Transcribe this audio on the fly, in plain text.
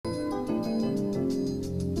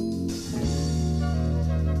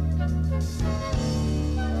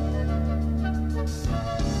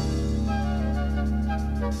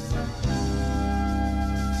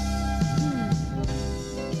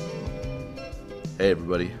Hey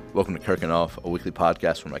everybody, welcome to Kirk and Off, a weekly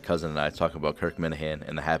podcast where my cousin and I talk about Kirk Minahan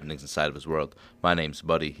and the happenings inside of his world. My name's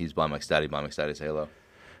Buddy, he's Blind Mike's daddy. Blind Mike's daddy, say hello.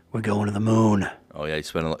 We're going to the moon. Oh yeah, you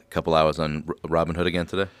spent a couple hours on Robin Hood again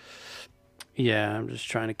today? Yeah, I'm just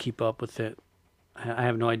trying to keep up with it. I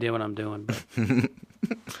have no idea what I'm doing, but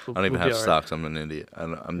I don't even have stocks, I'm an idiot.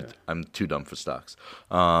 I'm too dumb for stocks.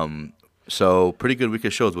 So, pretty good week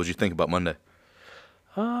of shows. What'd you think about Monday?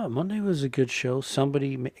 Monday was a good show.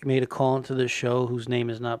 Somebody made a call into the show whose name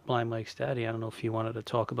is not Blind Mike's daddy. I don't know if you wanted to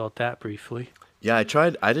talk about that briefly. Yeah, I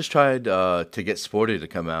just tried to get Sporty to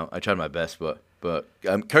come out. I tried my best, but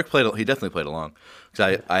Kirk played. He definitely played along.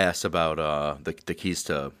 Because I asked about the keys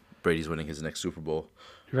to Brady's winning his next Super Bowl,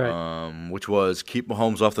 Right. which was keep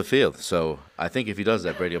Mahomes off the field. So I think if he does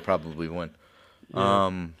that, Brady will probably win. Yeah.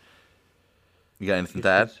 You got anything to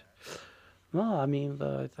add? No, I mean,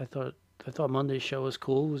 I thought Monday's show was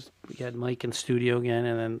cool. We had Mike in studio again,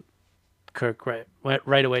 and then Kirk went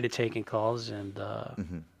right away to taking calls, and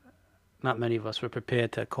not many of us were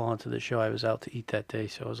prepared to call into the show. I was out to eat that day,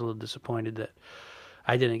 so I was a little disappointed that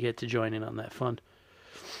I didn't get to join in on that fun.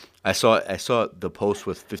 I saw the post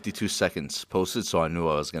with 52 seconds posted, so I knew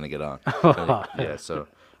I was gonna get on. Yeah, so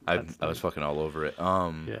I was fucking all over it.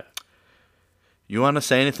 Yeah. You want to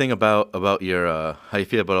say anything about your how you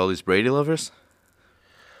feel about all these Brady lovers?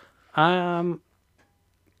 Um,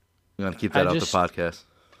 You want to keep that off the podcast?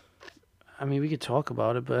 I mean, we could talk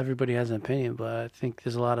about it, but everybody has an opinion. But I think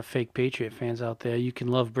there's a lot of fake Patriot fans out there. You can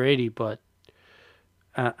love Brady, but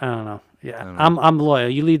I don't know. Yeah, I'm loyal.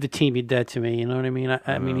 You leave the team, you're dead to me. You know what I mean?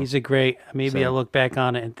 I mean, he's a great. Maybe Same. I look back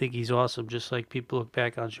on it and think he's awesome, just like people look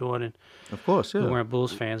back on Jordan, Of course, yeah. who weren't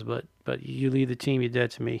Bulls fans. But you leave the team, you're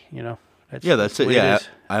dead to me. You know. That's the it. way Yeah, is.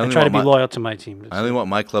 I I only try to want be loyal to my team. I only want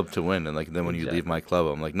my club to win, and then when you Exactly. leave my club,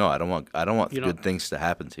 I'm like, no, I don't want You good don't- things to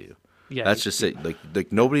happen to you. Yeah, That's just it.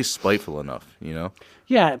 Like nobody's spiteful enough, you know.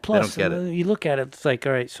 Yeah, plus get it. you look at it, it's like,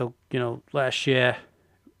 all right, so, last year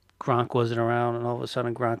Gronk wasn't around, and all of a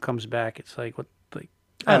sudden Gronk comes back. It's like, what, like...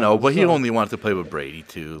 I know, but he so- only wanted to play with Brady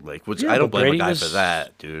too. Like, which Yeah, I don't but blame Brady a guy was- for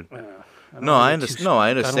that, dude. don't No, wanna I get understand. too- No, I I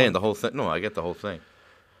understand don't- the whole thing. No, I get the whole thing.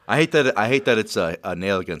 I hate that it's a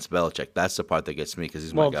nail against Belichick. That's the part that gets me because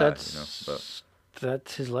he's my Well, guy. that's, You know, but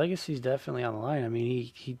that's his legacy's definitely on the line. I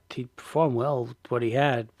mean, he performed well with what he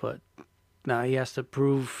had, but now he has to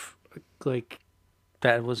prove, like,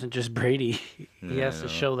 that wasn't just Brady. He has to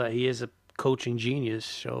show that he is a coaching genius.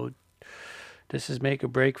 So this is make or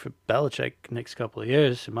break for Belichick next couple of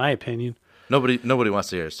years, in my opinion. nobody wants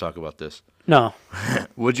to hear us talk about this. No.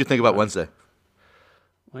 What did you think about Wednesday?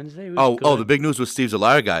 Wednesday was Oh, good. the big news was Steve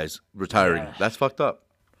Zalaria guy's retiring. Yeah. That's fucked up.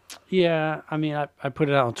 Yeah, I mean, I put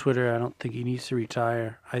it out on Twitter. I don't think he needs to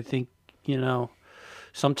retire. I think,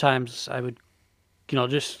 sometimes I would,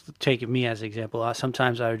 just take me as an example.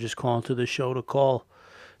 Sometimes I would just call into the show to call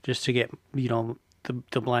just to get,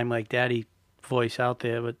 the Blind Mike Daddy voice out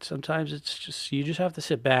there. But sometimes it's just, you just have to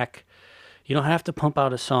sit back. You don't have to pump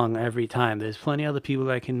out a song every time. There's plenty of other people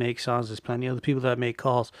that can make songs. There's plenty of other people that make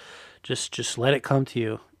calls. Just let it come to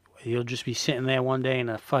you. You'll just be sitting there one day and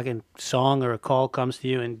a fucking song or a call comes to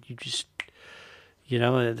you and you just,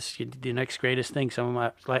 it's the next greatest thing.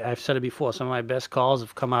 Like I've said it before, some of my best calls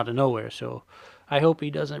have come out of nowhere. So I hope he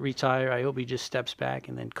doesn't retire. I hope he just steps back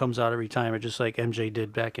and then comes out of retirement just like MJ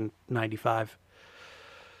did back in '95.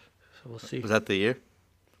 So we'll see. Was that the year?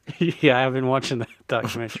 Yeah, I've been watching that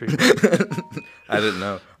documentary. I didn't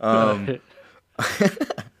know.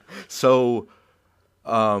 So,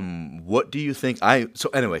 what do you think?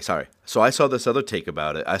 Anyway, sorry. So I saw this other take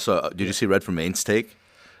about it. Did you see Red from Maine's take?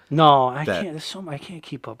 No, I can't. I can't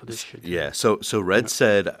keep up with this shit. Yeah. So Red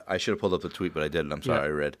said, I should have pulled up the tweet, but I didn't. I'm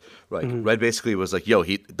sorry, Red. Like Red basically was like, yo,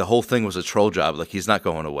 the whole thing was a troll job. Like he's not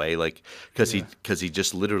going away. Like because he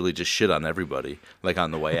just literally just shit on everybody. Like on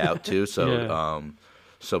the way out too. So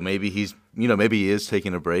so maybe maybe he is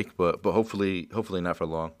taking a break, but hopefully not for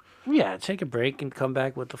long. Yeah, take a break and come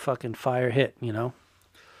back with the fucking fire hit.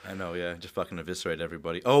 I know, yeah, just fucking eviscerate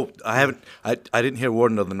everybody. Oh, I didn't hear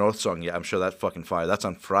Warden of the North song yet. I'm sure that's fucking fire. That's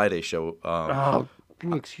on Friday's show.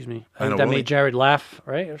 Excuse me. I know, That only- made Jared laugh,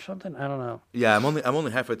 right, or something? I don't know. Yeah, I'm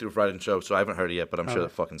only halfway through Friday's show, so I haven't heard it yet. But I'm sure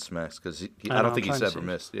that fucking smacks because I know, don't I'm think he's trying to ever see.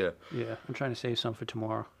 missed. Yeah. Yeah, I'm trying to save some for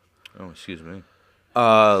tomorrow. Oh, excuse me.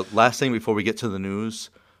 Last thing before we get to the news,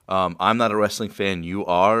 I'm not a wrestling fan. You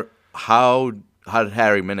are. How did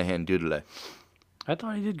Harry Minahan do today? I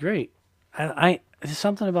thought he did great. There's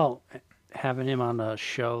something about having him on the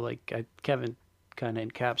show. Like Kevin kind of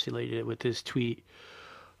encapsulated it with his tweet,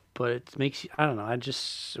 but it makes you. I don't know.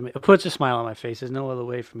 It puts a smile on my face. There's no other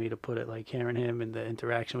way for me to put it. Like hearing him and the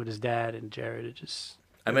interaction with his dad and Jared. It just.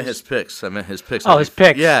 I meant his picks. Oh, his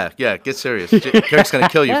picks. Yeah. Get serious. Kirk's gonna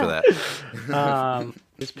kill you for that.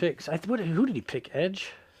 His picks. Who did he pick?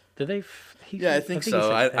 Edge? Did they? I think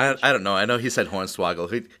so. I don't know. I know he said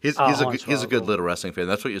Hornswoggle. He's a good little wrestling fan.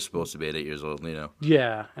 That's what you're supposed to be at 8 years old, you know.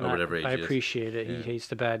 Yeah, and or whatever age I he is. appreciate it. Yeah. He hates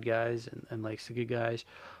the bad guys and likes the good guys.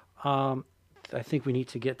 I think we need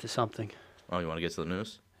to get to something. Oh, you want to get to the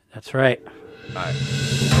news? That's right. All right.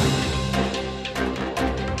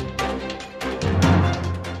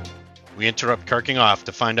 We interrupt Kirking off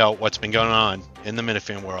to find out what's been going on in the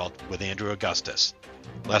Minifan world with Andrew Augustus.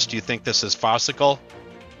 Lest you think this is farcical,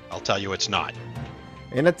 I'll tell you it's not.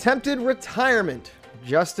 An attempted retirement.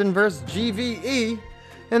 Justin vs. GVE.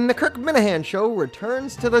 And the Kirk Minahan Show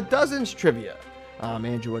returns to the Dozens Trivia. I'm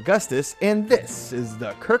Andrew Augustus, and this is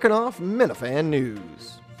the Kirkenoff Minifan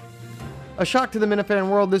News. A shock to the Minifan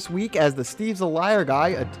world this week as the Steve's a Liar guy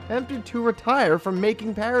attempted to retire from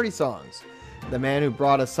making parody songs. The man who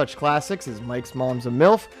brought us such classics as Mike's Mom's a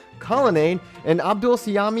MILF, Colonnade, and Abdul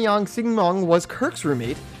Siamyang Singmong was Kirk's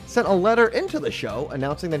roommate, sent a letter into the show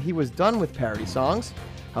announcing that he was done with parody songs.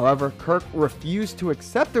 However, Kirk refused to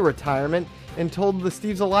accept the retirement and told the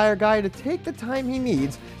Steve's a Liar guy to take the time he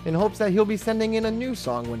needs in hopes that he'll be sending in a new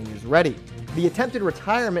song when he is ready. The attempted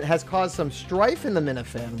retirement has caused some strife in the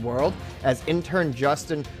Minifan world, as intern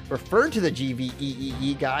Justin referred to the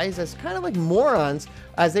GVEEE guys as kind of like morons,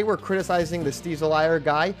 as they were criticizing the Steve's a Liar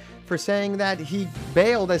guy for saying that he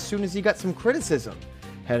bailed as soon as he got some criticism.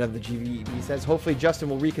 Head of the GVEB says hopefully Justin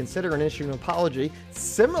will reconsider and issue an apology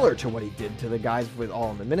similar to what he did to the guys with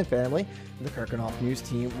All in the Minute family. The Kirkenoff News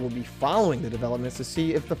team will be following the developments to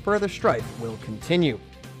see if the further strife will continue.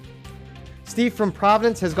 Steve from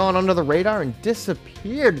Providence has gone under the radar and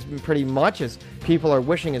disappeared pretty much, as people are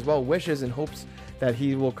wishing his well wishes in hopes that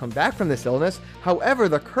he will come back from this illness. However,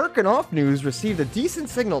 the Kirkenoff News received a decent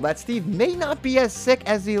signal that Steve may not be as sick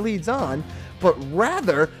as he leads on, but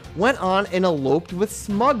rather went on and eloped with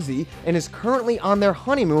Smugsy and is currently on their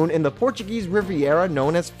honeymoon in the Portuguese Riviera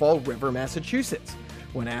known as Fall River, Massachusetts.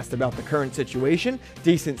 When asked about the current situation,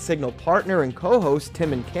 Decent Signal partner and co-host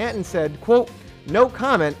Tim and Canton said, quote, "No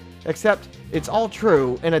comment, except it's all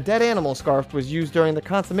true, and a dead animal scarf was used during the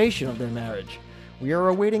consummation of their marriage. We are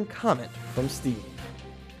awaiting comment from Steve."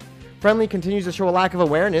 Friendly continues to show a lack of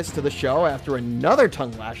awareness to the show after another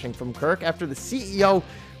tongue lashing from Kirk after the CEO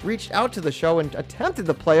reached out to the show and attempted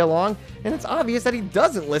to play along, and it's obvious that he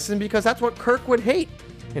doesn't listen because that's what Kirk would hate.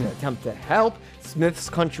 In an attempt to help, Smith's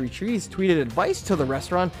Country Trees tweeted advice to the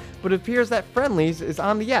restaurant, but it appears that Friendly's is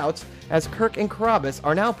on the outs as Kirk and Carabas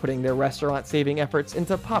are now putting their restaurant-saving efforts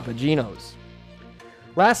into Papa Gino's.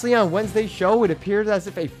 Lastly, on Wednesday's show, it appeared as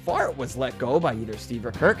if a fart was let go by either Steve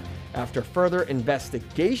or Kirk. After further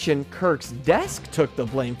investigation, Kirk's desk took the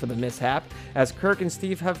blame for the mishap, as Kirk and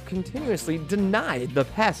Steve have continuously denied the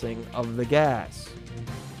passing of the gas.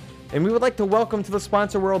 And we would like to welcome to the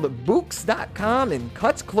sponsor world Books.com and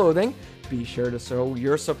Cuts Clothing. Be sure to show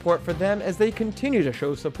your support for them as they continue to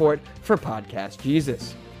show support for Podcast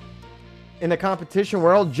Jesus. In the competition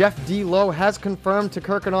world, Jeff D. Lowe has confirmed to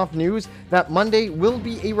Kirkenoff News that Monday will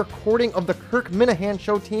be a recording of the Kirk Minahan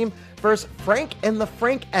Show team versus Frank and the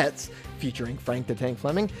Frankettes, featuring Frank the Tank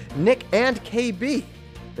Fleming, Nick, and KB.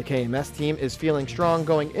 The KMS team is feeling strong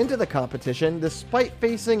going into the competition despite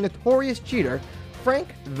facing notorious cheater Frank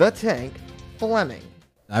the Tank Fleming.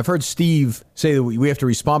 I've heard Steve say that we have to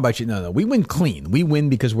respond by cheating. No, we win clean. We win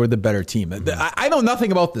because we're the better team. I know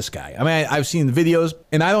nothing about this guy. I mean, I've seen the videos,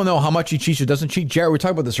 and I don't know how much he cheats or doesn't cheat. Jared, we were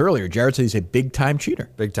talking about this earlier. Jared said he's a big-time cheater.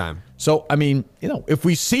 Big time. So, I mean, if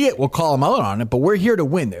we see it, we'll call him out on it, but we're here to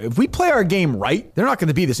win. If we play our game right, they're not going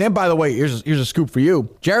to beat us. And by the way, here's a scoop for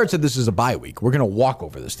you. Jared said this is a bye week. We're going to walk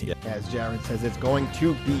over this team. As Jared says, it's going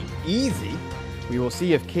to be easy. We will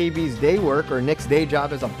see if KB's day work or Nick's day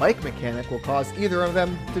job as a bike mechanic will cause either of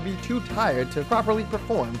them to be too tired to properly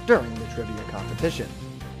perform during the trivia competition.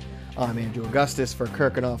 I'm Andrew Augustus for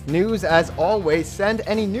Kirkenoff News. As always, send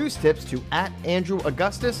any news tips to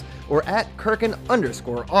 @AndrewAugustus or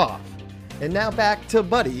 @Kirkin_off. And now back to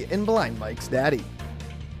Buddy and Blind Mike's daddy.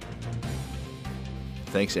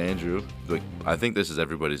 Thanks, Andrew. I think this is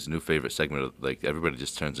everybody's new favorite segment. Everybody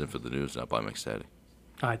just turns in for the news now. Blind Mike's daddy.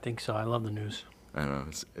 I think so. I love the news. I know,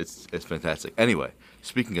 it's fantastic. Anyway,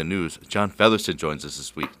 speaking of news, John Featherston joins us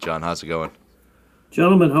this week. John, how's it going?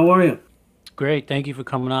 Gentlemen, how are you? Great. Thank you for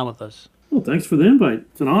coming on with us. Well, thanks for the invite.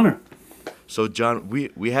 It's an honor. So, John,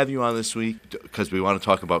 we have you on this week because we want to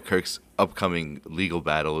talk about Kirk's upcoming legal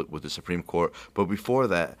battle with the Supreme Court. But before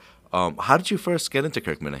that, how did you first get into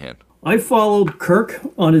Kirk Minahan? I followed Kirk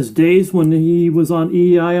on his days when he was on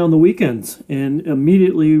EEI on the weekends and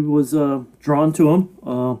immediately was drawn to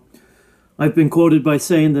him. I've been quoted by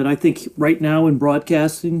saying that I think right now in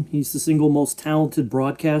broadcasting, he's the single most talented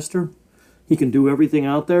broadcaster. He can do everything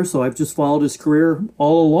out there, so I've just followed his career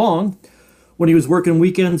all along. When he was working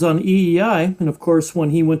weekends on EEI, and of course when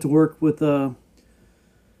he went to work with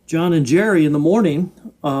John and Jerry in the morning,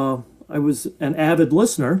 I was an avid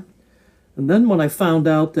listener. And then when I found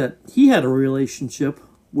out that he had a relationship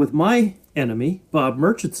with my enemy, Bob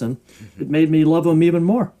Murchison, it made me love him even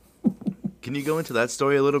more. Can you go into that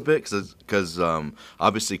story a little bit? Because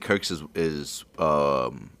obviously Kirk's is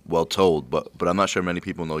well told, but I'm not sure many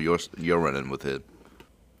people know your run-in with him.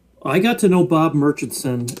 I got to know Bob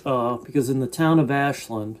Murchison because in the town of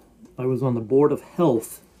Ashland, I was on the Board of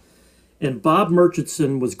Health, and Bob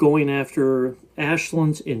Murchison was going after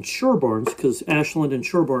Ashland's and Sherborne's, because Ashland and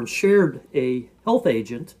Sherborne shared a health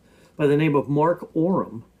agent by the name of Mark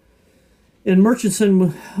Oram. And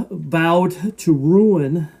Murchison vowed to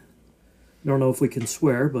ruin, I don't know if we can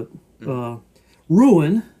swear, but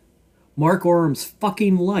ruin Mark Oram's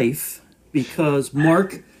fucking life because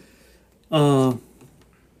Mark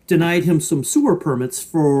denied him some sewer permits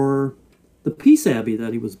for the Peace Abbey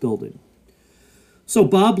that he was building. So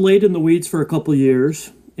Bob laid in the weeds for a couple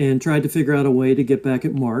years and tried to figure out a way to get back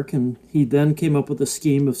at Mark, and he then came up with a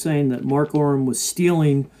scheme of saying that Mark Oram was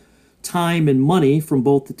stealing time and money from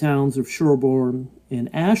both the towns of Sherborne and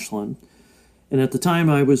Ashland. And at the time,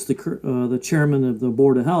 I was the chairman of the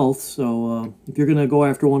Board of Health, so if you're going to go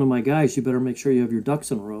after one of my guys, you better make sure you have your ducks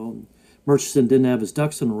in a row. And Murchison didn't have his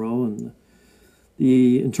ducks in a row, and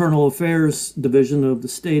the Internal Affairs Division of the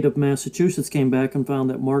state of Massachusetts came back and found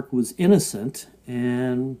that Mark was innocent,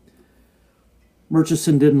 and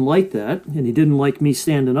Murchison didn't like that, and he didn't like me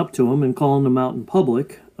standing up to him and calling him out in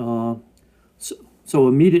public. So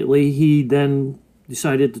immediately he then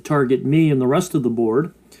decided to target me and the rest of the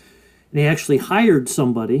board. And he actually hired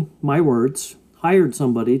somebody, my words, hired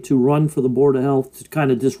somebody to run for the Board of Health to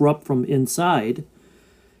kind of disrupt from inside.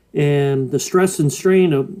 And the stress and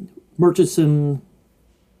strain of Murchison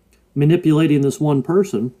manipulating this one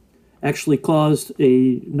person actually caused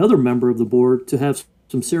another member of the board to have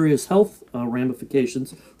some serious health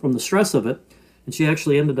ramifications from the stress of it. And she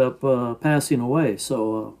actually ended up passing away.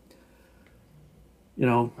 So,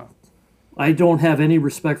 I don't have any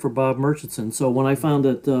respect for Bob Murchison. So when I found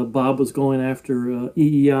that Bob was going after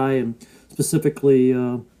EEI and specifically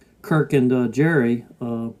Kirk and Jerry,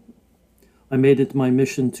 I made it my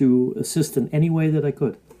mission to assist in any way that I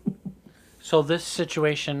could. So this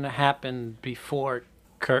situation happened before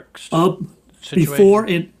Kirk's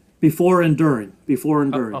situation? Before and during.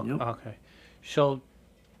 Yep. Okay. So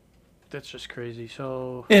that's just crazy.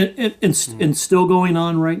 So and still going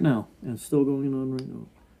on right now.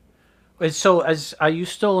 So, are you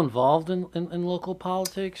still involved in local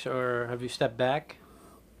politics, or have you stepped back?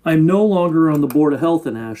 I'm no longer on the Board of Health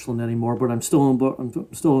in Ashland anymore, but I'm still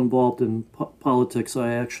involved in politics.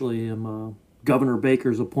 I actually am Governor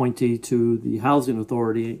Baker's appointee to the Housing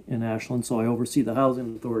Authority in Ashland, so I oversee the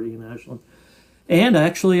Housing Authority in Ashland. And I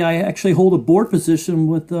actually hold a board position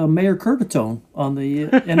with Mayor Curtatone on the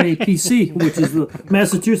MAPC, which is the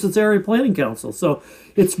Massachusetts Area Planning Council. So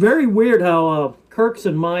it's very weird how Kirk's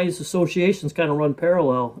and my associations kind of run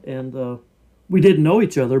parallel, and we didn't know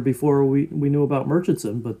each other before we knew about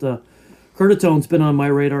Murchison, but Curtatone's been on my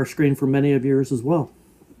radar screen for many of years as well.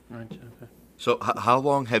 Right. Okay. So how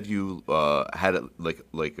long have you had a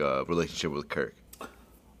relationship with Kirk?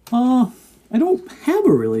 I don't have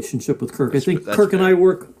a relationship with Kirk. I think Kirk and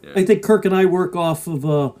I work off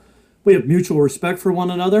of. We have mutual respect for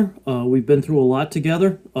one another. We've been through a lot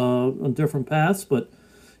together on different paths. But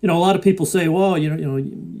a lot of people say, "Well,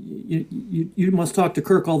 you must talk to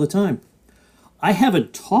Kirk all the time." I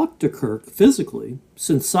haven't talked to Kirk physically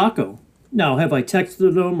since Saco. Now, have I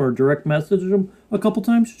texted him or direct messaged him a couple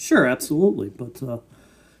times? Sure, absolutely. But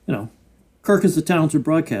Kirk is a talented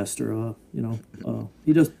broadcaster.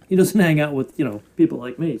 He doesn't hang out with people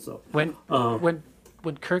like me. So when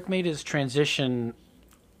Kirk made his transition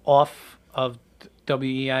off of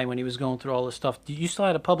WEI, when he was going through all this stuff, you still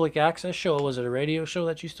had a public access show, or was it a radio show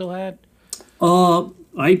that you still had?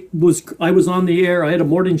 I was on the air. I had a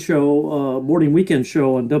morning weekend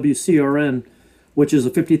show on WCRN, which is a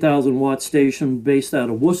 50,000 watt station based out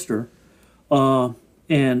of Worcester,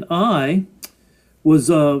 and I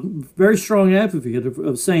was a very strong advocate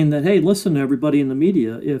of saying that, hey, listen to everybody in the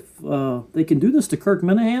media. If they can do this to Kirk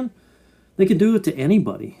Minahan, they can do it to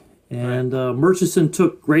anybody. And Murchison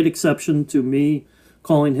took great exception to me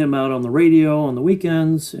calling him out on the radio on the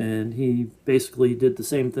weekends, and he basically did the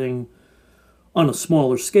same thing on a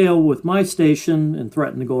smaller scale with my station and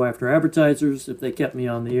threatened to go after advertisers if they kept me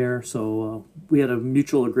on the air. So we had a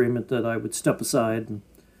mutual agreement that I would step aside and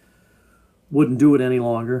wouldn't do it any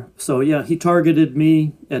longer. So yeah, he targeted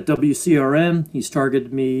me at WCRN. He's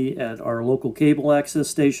targeted me at our local cable access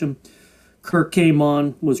station. Kirk came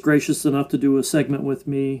on, was gracious enough to do a segment with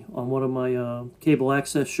me on one of my cable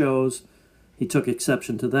access shows. He took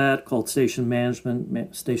exception to that, called station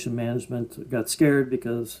management. Station management got scared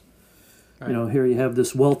because, you know, here you have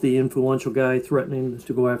this wealthy, influential guy threatening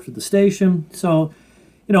to go after the station. So,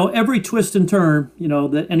 you know, every twist and turn, you know,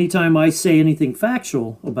 that anytime I say anything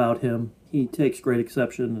factual about him, he takes great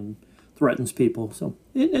exception and threatens people. So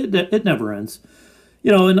it never ends.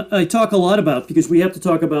 You know, and I talk a lot about, because we have to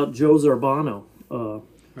talk about Joe Zarbano.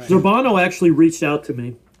 Zarbano actually reached out to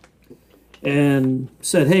me and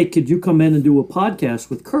said, hey, could you come in and do a podcast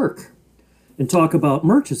with Kirk and talk about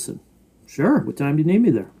Murchison? Sure. What time do you need me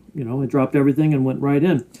there? You know, I dropped everything and went right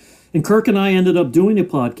in. And Kirk and I ended up doing a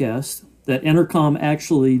podcast that Entercom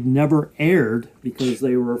actually never aired because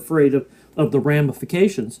they were afraid of the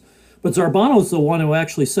ramifications. But Zarbano's the one who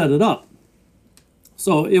actually set it up.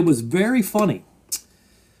 So it was very funny.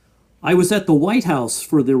 I was at the White House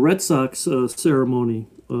for the Red Sox ceremony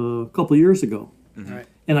a couple years ago. Mm-hmm. Right.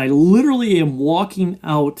 And I literally am walking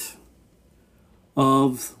out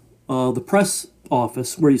of the press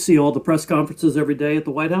office where you see all the press conferences every day at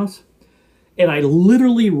the White House. And I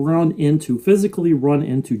literally physically run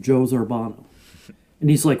into Joe Zarbano. And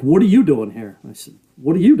he's like, what are you doing here? I said,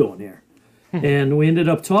 what are you doing here? And we ended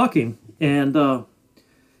up talking. And I'll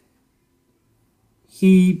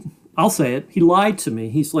say it, he lied to me.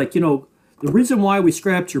 He's like, you know, the reason why we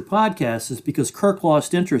scrapped your podcast is because Kirk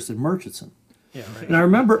lost interest in Murchison. Yeah, right. And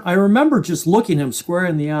I remember just looking him square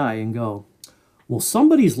in the eye and go, well,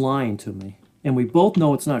 somebody's lying to me. And we both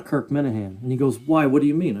know it's not Kirk Minahan. And he goes, why? What do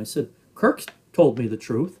you mean? I said, Kirk told me the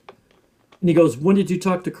truth. And he goes, when did you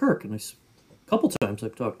talk to Kirk? And I said, a couple times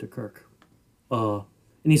I've talked to Kirk. And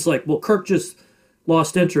he's like, well, Kirk just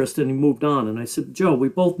lost interest and he moved on. And I said, Joe, we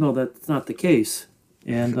both know that's not the case.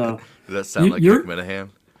 And does that sound like Kirk Minahan?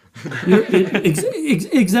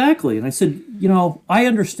 Exactly. And I said, you know, I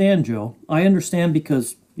understand, Joe. I understand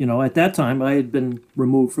because, you know, at that time I had been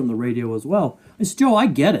removed from the radio as well. I said, Joe, I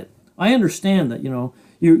get it. I understand that, you know,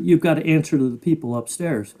 you've got to answer to the people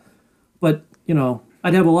upstairs. But, you know,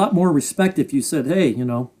 I'd have a lot more respect if you said, hey, you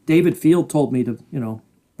know, David Field told me to, you know,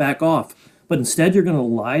 back off. But instead you're going to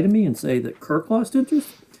lie to me and say that Kirk lost interest?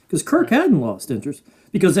 Because Kirk hadn't lost interest.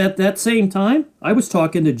 Because at that same time, I was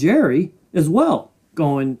talking to Jerry as well,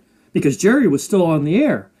 because Jerry was still on the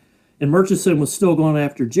air. And Murchison was still going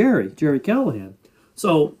after Jerry Callahan.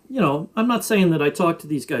 So, you know, I'm not saying that I talked to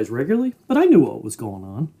these guys regularly, but I knew what was going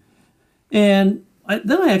on. And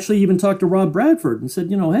then I actually even talked to Rob Bradford and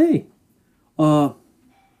said, you know, hey, I'm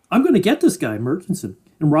going to get this guy, Murchison.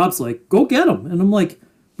 And Rob's like, go get him. And I'm like,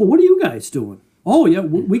 but what are you guys doing? Oh, yeah,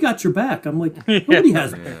 we got your back. I'm like, nobody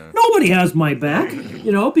has my back,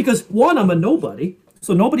 you know, because one, I'm a nobody,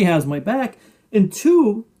 so nobody has my back. And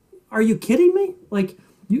two, are you kidding me? Like,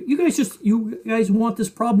 you guys want this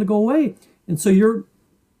problem to go away. And so your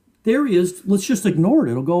theory is, let's just ignore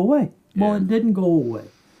it. It'll go away. Well, it didn't go away.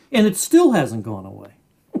 And it still hasn't gone away.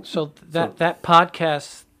 So that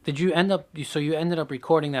podcast, you ended up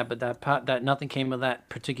recording that, but that nothing came of that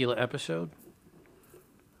particular episode?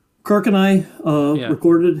 Kirk and I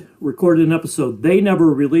recorded an episode. They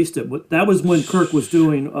never released it. That was when Kirk was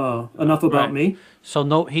doing Enough About Me. So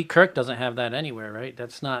Kirk doesn't have that anywhere, right?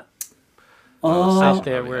 That's not out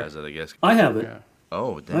there where has it, I guess. I have it. Yeah.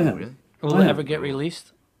 Oh, damn, really? Will it ever get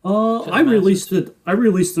released? I released it. I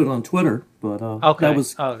released it on Twitter, but okay. that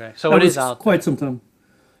was okay. So it is out quite there. some time.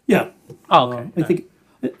 Yeah. Oh, okay.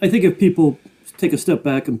 I think if people take a step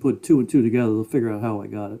back and put two and two together, they'll figure out how I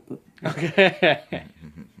got it. But Okay.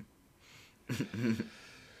 and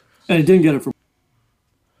I didn't get it from.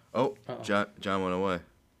 Oh, John went away.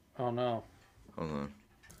 Oh no. Hold on.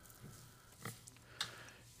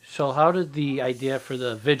 So how did the idea for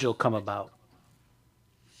the vigil come about?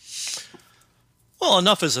 Well,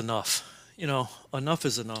 enough is enough. You know, enough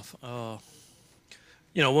is enough.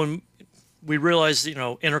 You know, when we realized, you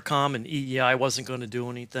know, Intercom and EEI wasn't going to do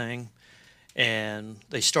anything, and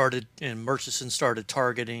Murchison started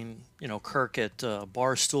targeting, you know, Kirk at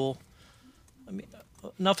Barstool. I mean,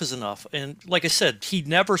 enough is enough. And like I said, he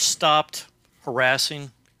never stopped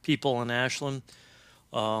harassing people in Ashland.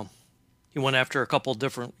 He went after a couple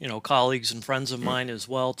different, you know, colleagues and friends of mine as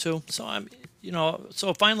well too. So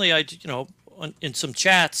so finally in some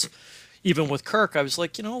chats, even with Kirk, I was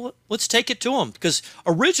like, you know, let's take it to him, because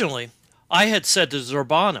originally I had said to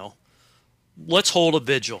Zarbano, let's hold a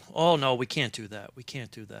vigil. Oh no, we can't do that. We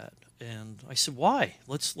can't do that. And I said, why?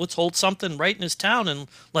 Let's hold something right in his town and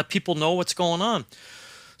let people know what's going on.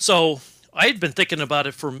 So I had been thinking about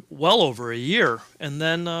it for well over a year, and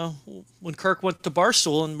then when Kirk went to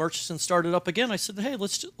Barstool and Murchison started up again, I said, "Hey,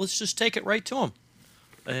 let's just take it right to him,"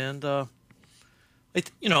 and I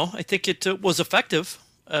think it was effective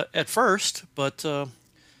at first, but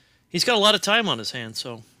he's got a lot of time on his hands,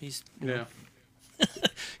 so he's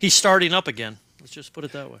starting up again. Let's just put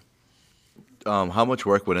it that way. How much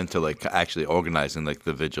work went into like actually organizing like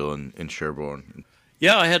the vigil in Sherborne?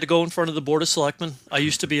 Yeah, I had to go in front of the Board of Selectmen. I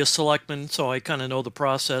used to be a selectman, so I kind of know the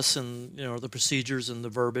process and the procedures and the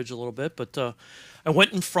verbiage a little bit. But I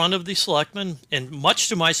went in front of the selectmen, and much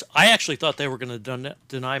to my, I actually thought they were going to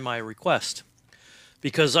deny my request,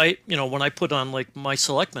 because when I put on like my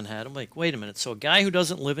selectman hat, I'm like, wait a minute. So a guy who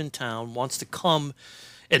doesn't live in town wants to come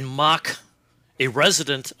and mock a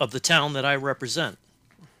resident of the town that I represent.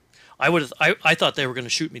 I thought they were going to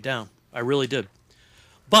shoot me down. I really did.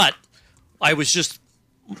 But I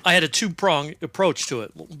had a two-pronged approach to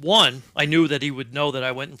it. One, I knew that he would know that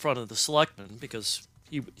I went in front of the selectmen because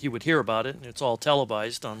he would hear about it, and it's all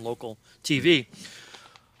televised on local TV.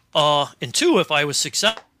 And two, if I was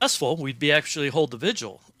successful, we'd be actually hold the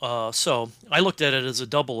vigil. So I looked at it as a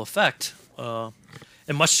double effect. And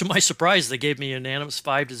much to my surprise, they gave me a unanimous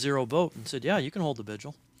 5-0 vote and said, yeah, you can hold the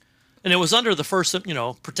vigil. And it was under the first,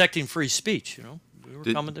 protecting free speech, We were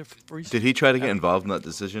coming to free speech. Did he try to get involved in that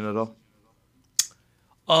decision at all?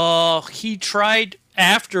 He tried,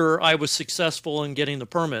 after I was successful in getting the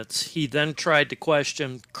permits, he then tried to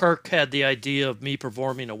question, Kirk had the idea of me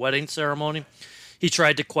performing a wedding ceremony. He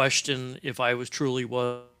tried to question if I truly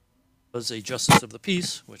was a justice of the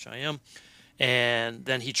peace, which I am. And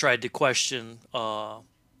then he tried to question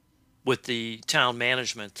with the town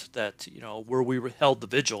management that, where we held the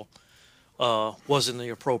vigil wasn't the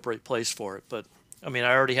appropriate place for it. But, I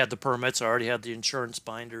already had the permits. I already had the insurance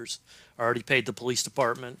binders. I already paid the police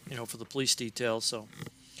department, for the police details. So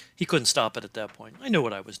he couldn't stop it at that point. I knew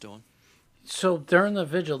what I was doing. So during the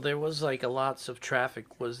vigil, there was like lots of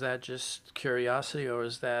traffic. Was that just curiosity, or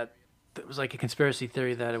was that it was like a conspiracy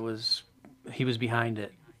theory that he was behind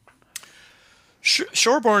it?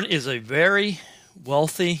 Sherborne is a very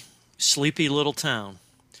wealthy, sleepy little town.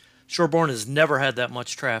 Sherborne has never had that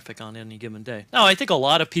much traffic on any given day. Now, I think a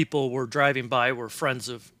lot of people were driving by were friends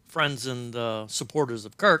and supporters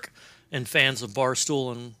of Kirk and fans of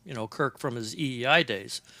Barstool and, Kirk from his EEI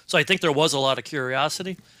days. So I think there was a lot of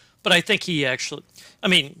curiosity. But I think he actually,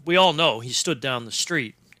 we all know he stood down the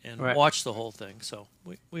street and watched the whole thing. So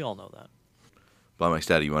we all know that. Blind Mike's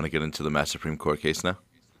Daddy, you want to get into the Mass Supreme Court case now?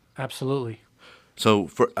 Absolutely. So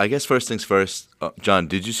I guess first things first, John,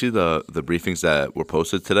 did you see the briefings that were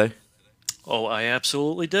posted today? Oh, I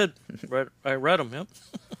absolutely did. I read them, yep.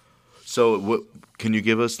 So can you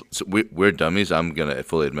give us, we're dummies, I'm going to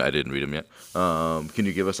fully admit I didn't read them yet. Can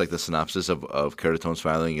you give us like the synopsis of Curtatone's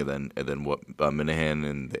filing and then what Minahan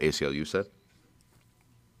and the ACLU said?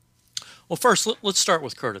 Well, first, let's start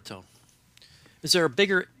with Curtatone. Is there a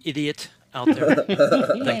bigger idiot out there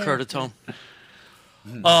than Curtatone?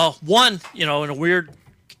 One, in a weird,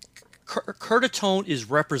 Curtatone is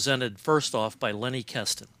represented first off by Lenny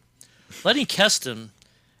Keston. Lenny Keston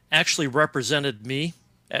actually represented me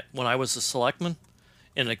when I was a selectman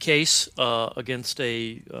in a case against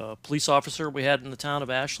a police officer we had in the town of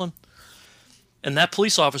Ashland. And that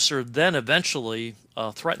police officer then eventually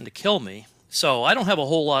threatened to kill me. So I don't have a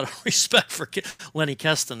whole lot of respect for Lenny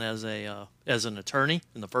Keston as an attorney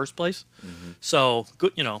in the first place. Mm-hmm. So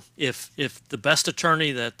good, if the best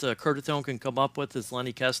attorney that Curtatone can come up with is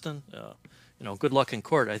Lenny Keston, good luck in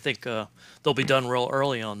court. I think they'll be done real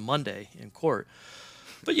early on Monday in court.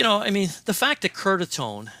 But the fact that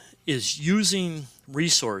Curtatone is using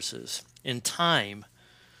resources and time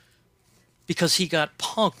because he got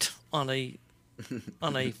punked on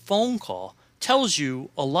a phone call tells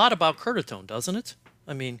you a lot about Curtatone, doesn't it?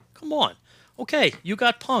 Come on. Okay, you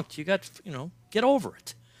got punked. You got, get over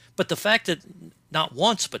it. But the fact that not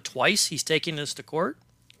once but twice he's taking this to court,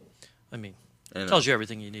 tells you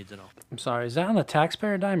everything you need to know. I'm sorry, is that on the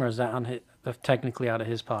taxpayer dime or is that on technically out of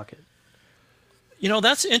his pocket?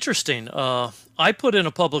 That's interesting. I put in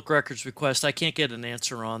a public records request. I can't get an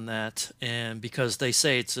answer on that, and because they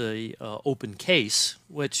say it's a open case,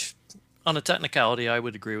 which on a technicality, I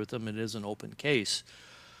would agree with them. It is an open case.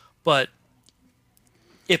 But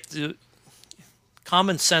if the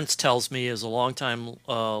common sense tells me as a longtime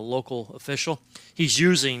local official, he's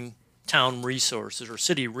using town resources or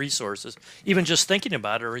city resources, even just thinking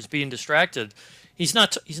about it, or he's being distracted. He's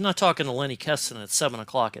not talking to Lenny Keston at 7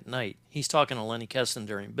 o'clock at night. He's talking to Lenny Keston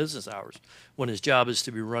during business hours when his job is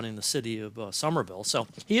to be running the city of Somerville. So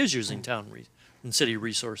he is using town and city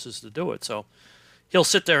resources to do it. So he'll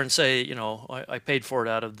sit there and say, I paid for it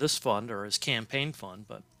out of this fund or his campaign fund,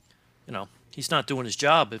 but he's not doing his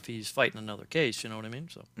job if he's fighting another case. You know what I mean?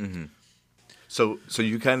 So. So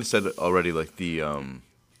you kind of said already, like the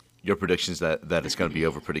your predictions that it's going to be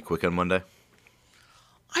over pretty quick on Monday.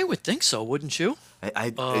 I would think so, wouldn't you?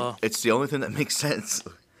 It's the only thing that makes sense.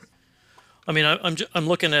 I mean, I'm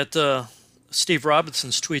looking at Steve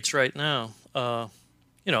Robinson's tweets right now. The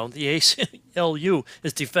ACLU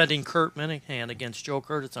is defending Kurt Minahan against Joe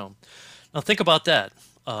Curtatone. Now think about that.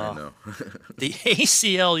 I know. The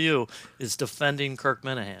ACLU is defending Kirk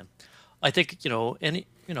Minahan. I think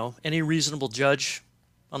any reasonable judge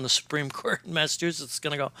on the Supreme Court in Massachusetts is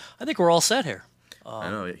going to go, I think we're all set here. I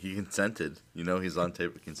know he consented. He's on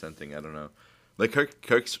tape consenting. I don't know. Like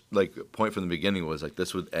Kirk's point from the beginning was like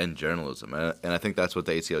this would end journalism, and I think that's what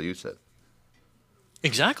the ACLU said.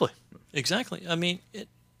 Exactly. I mean,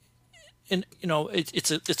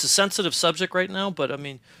 it's a sensitive subject right now, but I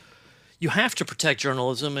mean, you have to protect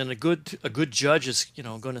journalism, and a good judge is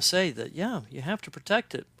going to say that you have to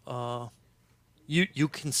protect it. You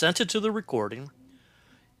consented to the recording.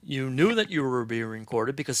 You knew that you were being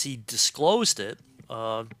recorded because he disclosed it.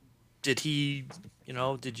 Did you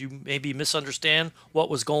maybe misunderstand what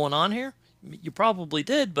was going on here? You probably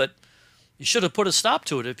did, but you should have put a stop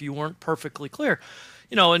to it if you weren't perfectly clear.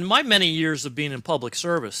 In my many years of being in public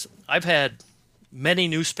service, I've had many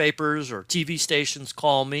newspapers or TV stations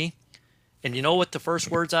call me, and you know what the first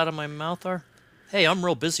words out of my mouth are? Hey, I'm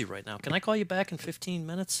real busy right now. Can I call you back in 15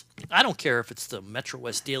 minutes? I don't care if it's the Metro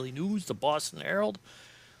West Daily News, the Boston Herald,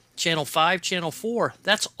 Channel 5, Channel 4.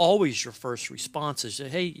 That's always your first response is,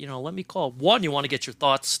 hey, let me call. One, you want to get your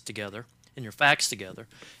thoughts together and your facts together.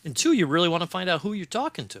 And two, you really want to find out who you're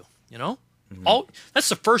talking to, Mm-hmm. That's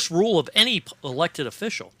the first rule of any elected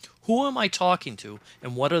official. Who am I talking to,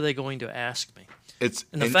 and what are they going to ask me?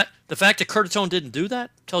 The fact that Curtatone didn't do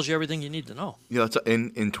that tells you everything you need to know. Yeah,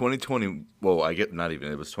 in 2020. Well, not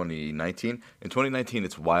even. It was 2019. In 2019,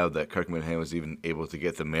 it's wild that Kirk Minahan was even able to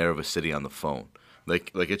get the mayor of a city on the phone.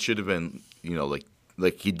 Like it should have been.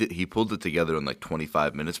 Like he pulled it together in like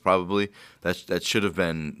 25 minutes probably. That should have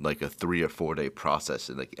been like a 3 or 4 day process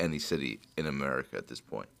in like any city in America at this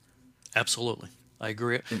point. Absolutely. I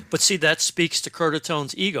agree. But see, that speaks to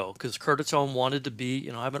Curtatone's ego, because Curtatone wanted to be,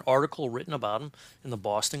 have an article written about him in the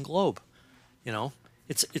Boston Globe.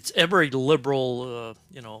 It's every liberal,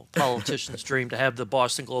 politician's dream to have the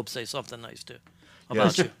Boston Globe say something nice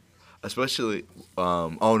about you. Especially,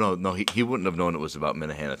 he wouldn't have known it was about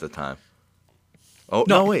Minahan at the time. Oh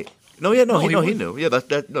no, wait. He knew. Yeah,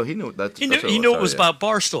 he knew that. He knew it was about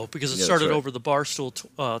Barstool because it started over the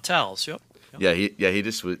Barstool towels. Yep. Yeah,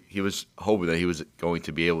 he was hoping that he was going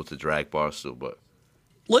to be able to drag Barstool, but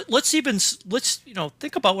let's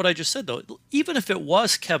think about what I just said though. Even if it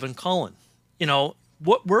was Kevin Cullen,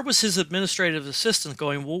 where was his administrative assistant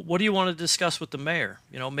going? Well, what do you want to discuss with the mayor?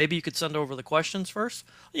 Maybe you could send over the questions first.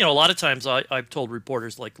 A lot of times I've told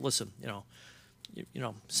reporters like, listen,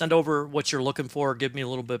 send over what you're looking for. Give me a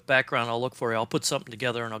little bit of background. I'll look for you. I'll put something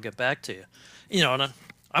together and I'll get back to you. And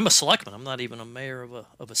I'm a selectman. I'm not even a mayor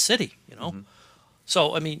of a city, Mm-hmm.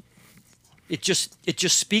 So, I mean, it just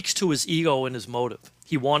speaks to his ego and his motive.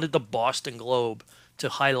 He wanted the Boston Globe to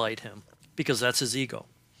highlight him because that's his ego.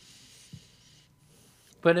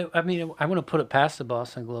 But, I wouldn't put it past the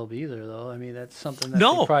Boston Globe either, though. I mean, that's something that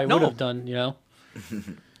he probably would have done,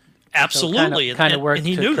 Absolutely. So kind of worked and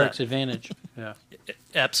he to knew Kirk's that. advantage. Yeah.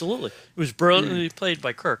 Absolutely. It was brilliantly played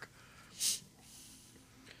by Kirk.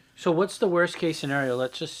 So what's the worst case scenario?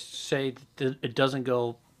 Let's just say that it doesn't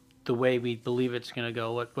go the way we believe it's going to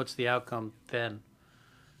go. What's the outcome then?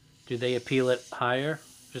 Do they appeal it higher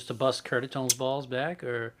just to bust Curtatone's balls back,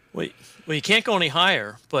 or? Well, you can't go any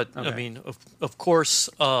higher. But okay. I mean, of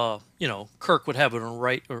course, Kirk would have it on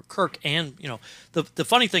right, or Kirk and the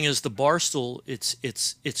funny thing is the Barstool.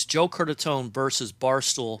 It's Joe Curtatone versus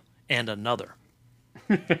Barstool and another.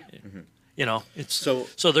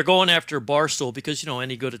 So they're going after Barstool because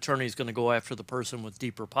any good attorney is going to go after the person with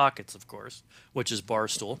deeper pockets, of course, which is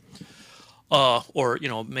Barstool, or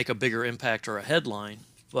make a bigger impact or a headline.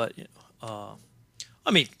 But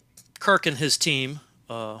Kirk and his team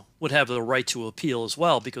would have the right to appeal as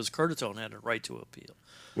well because Curtatone had a right to appeal.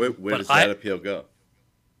 Where does that appeal go?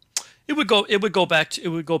 It would go back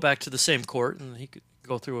to the same court, and he could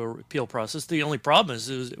go through a appeal process. The only problem is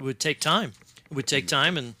it would take time. It would take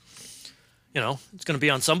time, and it's going to be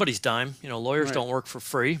on somebody's dime. Lawyers don't work for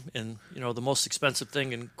free, and the most expensive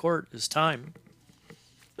thing in court is time.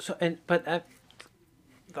 So,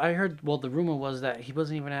 I heard. Well, the rumor was that he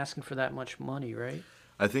wasn't even asking for that much money, right?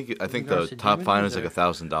 I think the top fine is like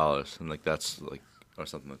 $1,000, and like that's like or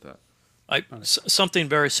something like that. Something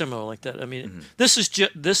very similar like that. I mean, this is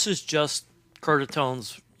just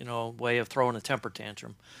Curtitone's, way of throwing a temper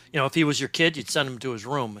tantrum. If he was your kid, you'd send him to his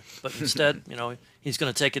room, but instead, he's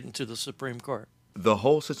going to take it into the Supreme Court. The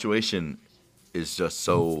whole situation is just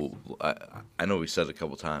so. I know we said it a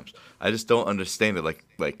couple times. I just don't understand it.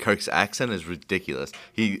 Like Kirk's accent is ridiculous.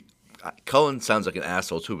 Cullen sounds like an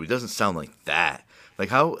asshole too, but he doesn't sound like that. Like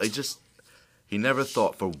how he never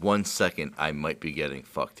thought for 1 second I might be getting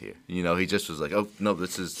fucked here. He just was like, oh no,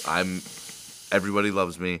 everybody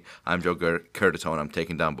loves me. I'm Joe Curtatone. I'm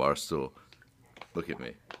taking down Barstool. Look at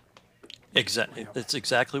me. Exactly. It's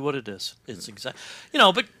exactly what it is. It's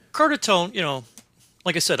but Curtatone,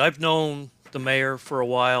 like I said, I've known the mayor for a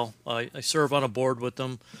while. I serve on a board with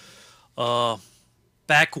him.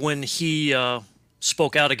 Back when he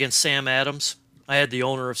spoke out against Sam Adams, I had the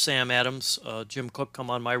owner of Sam Adams, Jim Cook, come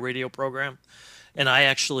on my radio program. And I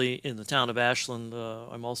actually, in the town of Ashland,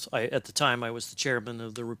 at the time I was the chairman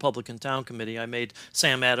of the Republican Town Committee. I made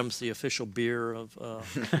Sam Adams the official beer of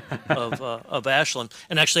Ashland,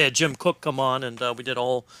 and actually had Jim Cook come on, and we did a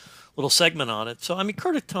whole little segment on it. So I mean,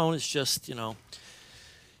 Curtatone is just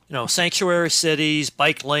sanctuary cities,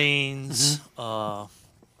 bike lanes.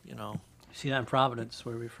 See that in Providence,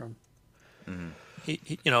 where we're from.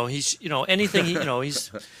 He's anything.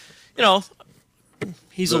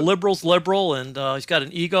 He's a liberal's liberal, and he's got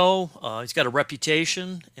an ego. He's got a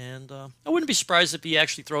reputation, and I wouldn't be surprised if he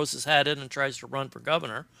actually throws his hat in and tries to run for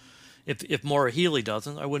governor. If Maura Healey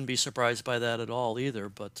doesn't, I wouldn't be surprised by that at all either.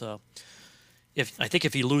 But I think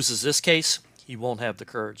if he loses this case, he won't have the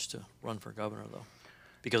courage to run for governor, though,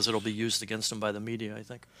 because it'll be used against him by the media, I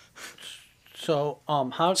think. So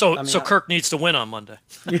Kirk needs to win on Monday.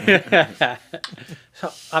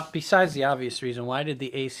 So besides the obvious reason, why did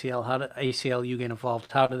the how did ACLU get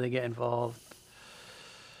involved? How did they get involved?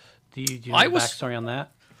 Do you know the backstory on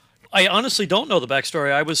that? I honestly don't know the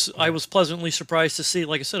backstory. I was pleasantly surprised to see.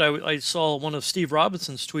 Like I said, I saw one of Steve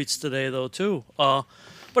Robinson's tweets today though too. But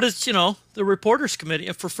it's the Reporters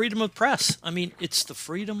Committee for Freedom of Press. I mean, it's the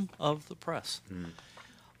freedom of the press.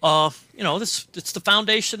 It's the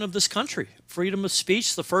foundation of this country. Freedom of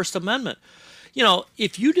speech, the First Amendment.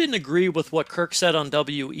 If you didn't agree with what Kirk said on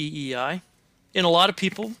WEEI, and a lot of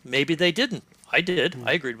people, maybe they didn't. I did.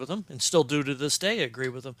 I agreed with him, and still do to this day agree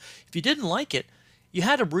with him. If you didn't like it, you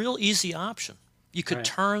had a real easy option. You could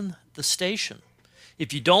turn the station.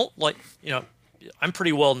 If you don't like, I'm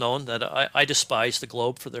pretty well known that I despise the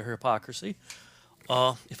Globe for their hypocrisy.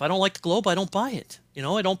 If I don't like the Globe, I don't buy it.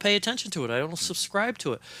 I don't pay attention to it. I don't subscribe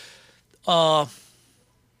to it. One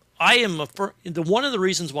of the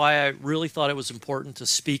reasons why I really thought it was important to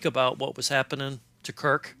speak about what was happening to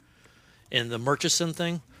Kirk and the Murchison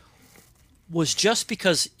thing was just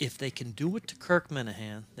because if they can do it to Kirk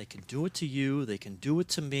Minahan, they can do it to you, they can do it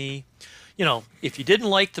to me. If you didn't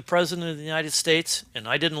like the President of the United States, and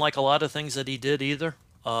I didn't like a lot of things that he did either,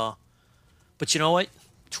 but you know what?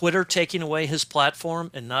 Twitter taking away his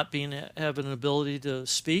platform and not having an ability to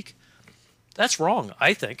speak, that's wrong,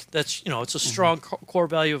 I think. That's, it's a strong core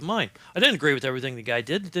value of mine. I didn't agree with everything the guy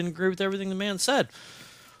did. Didn't agree with everything the man said.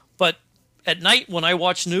 But at night when I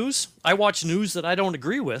watch news that I don't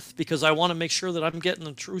agree with because I want to make sure that I'm getting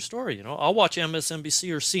the true story. I'll watch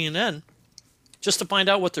MSNBC or CNN just to find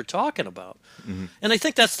out what they're talking about. And I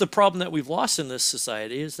think that's the problem that we've lost in this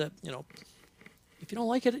society is that, if you don't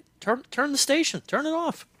like it, turn the station, turn it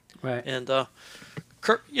off. Right. And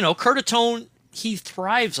Curtatone, he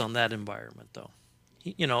thrives on that environment, though.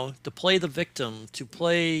 To play the victim, to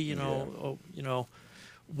play, the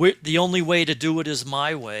only way to do it is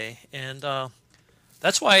my way, and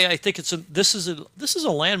that's why I think this is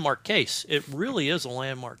a landmark case. It really is a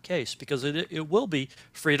landmark case because it will be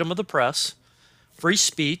freedom of the press, free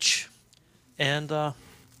speech, and I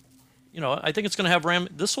think it's going to have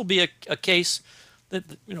this will be a case that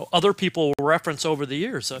other people will reference over the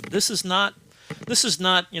years. This is not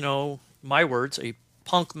my words, a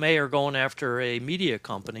punk mayor going after a media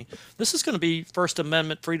company. This is going to be First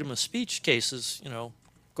Amendment freedom of speech cases,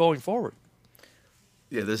 going forward.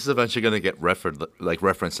 Yeah, this is eventually going to get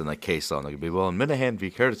referenced in case law. Like, well, Minahan v.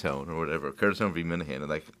 Curtatone or whatever, Curtatone v. Minahan,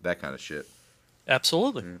 and that kind of shit.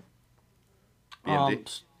 Absolutely.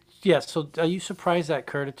 Yeah, so are you surprised that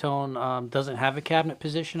Curtatone doesn't have a cabinet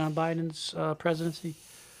position on Biden's presidency?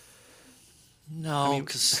 No,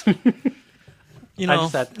 because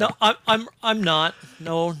I'm not.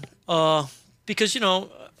 No, because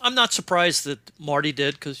I'm not surprised that Marty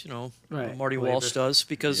did because Marty Walsh does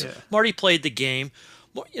because Marty played the game.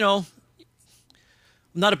 I'm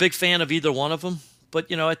not a big fan of either one of them,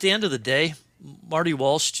 but at the end of the day, Marty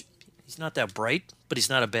Walsh, he's not that bright, but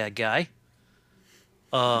he's not a bad guy.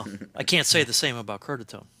 I can't say the same about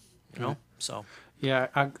Curtatone, you know. So Yeah,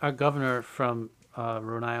 our governor from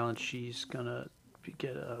Rhode Island, she's gonna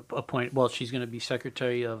get a point. Well, she's gonna be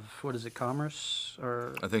secretary of what is it, commerce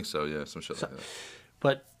or? I think so. Yeah, some shit like that.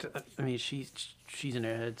 But I mean, she's an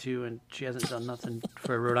airhead too, and she hasn't done nothing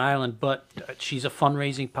for Rhode Island. But she's a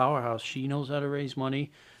fundraising powerhouse. She knows how to raise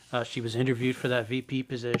money. She was interviewed for that VP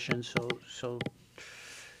position, so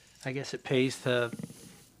I guess it pays to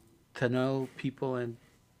know people and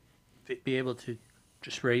be able to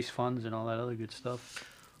just raise funds and all that other good stuff.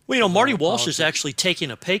 well, you know, Marty Walsh is actually taking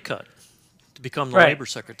a pay cut to become the Right. labor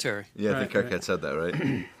secretary. Yeah, I think Right, Kirk right. had said that,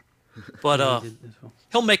 right? But He did as well.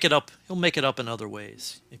 he'll make it up. He'll make it up in other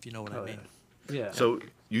ways, if you know what I mean. Yeah. So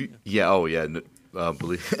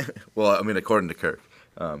believe. Well, I mean, according to Kirk,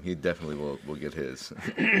 he definitely will get his.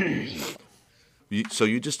 So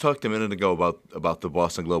you just talked a minute ago about the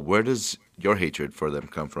Boston Globe. Where does your hatred for them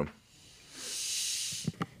come from?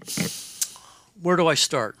 Where do I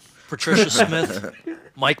start? Patricia Smith,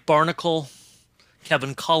 Mike Barnacle,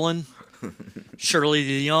 Kevin Cullen, Shirley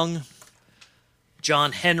DeYoung,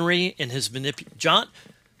 John Henry and his John.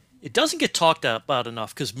 It doesn't get talked about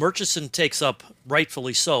enough because Murchison takes up,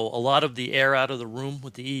 rightfully so, a lot of the air out of the room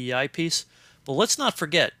with the EEI piece. But let's not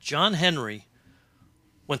forget, John Henry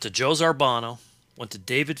went to Joe Zarbano, went to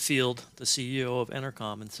David Field, the CEO of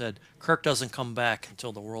Entercom, and said, Kirk doesn't come back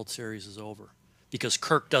until the World Series is over because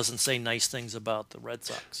Kirk doesn't say nice things about the Red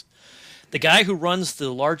Sox. The guy who runs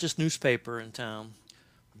the largest newspaper in town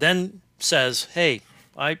then says, hey,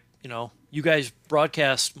 you guys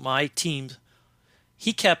broadcast my team.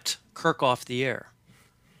 He kept Kirk off the air.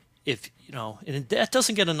 And that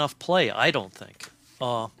doesn't get enough play, I don't think.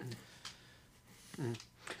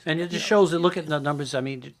 And it just shows that, look at the numbers. I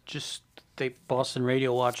mean, Boston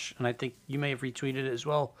Radio Watch, and I think you may have retweeted it as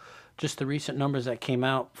well. Just the recent numbers that came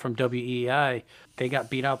out from WEI, they got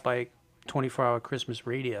beat out by 24-hour Christmas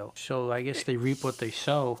radio. So I guess they reap what they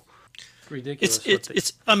sow. Ridiculous.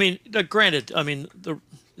 Granted, I mean, the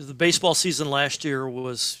baseball season last year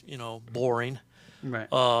was, boring. Right.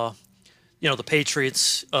 The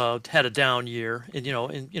Patriots had a down year, and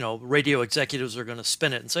radio executives are going to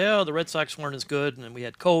spin it and say, oh, the Red Sox weren't as good, and we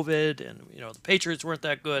had COVID, and the Patriots weren't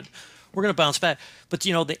that good. We're going to bounce back. But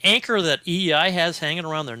the anchor that EEI has hanging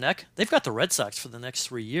around their neck, they've got the Red Sox for the next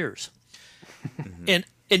 3 years. And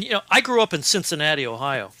I grew up in Cincinnati,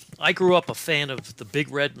 Ohio. I grew up a fan of the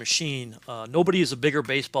Big Red Machine. Nobody is a bigger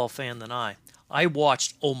baseball fan than I. I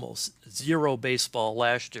watched almost zero baseball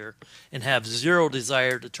last year and have zero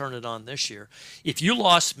desire to turn it on this year. If you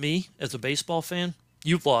lost me as a baseball fan,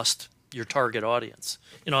 you've lost your target audience.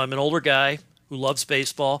 I'm an older guy who loves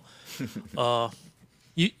baseball.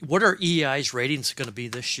 What are EI's ratings going to be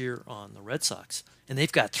this year on the Red Sox? And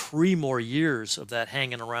they've got 3 more years of that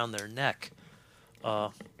hanging around their neck.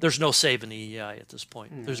 There's no saving EEI at this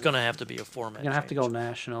point. There's going to have to be a format. They're going to have to go change.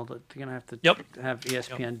 national. They're going to have to have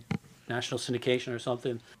ESPN national syndication or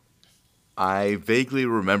something. I vaguely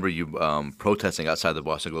remember you protesting outside the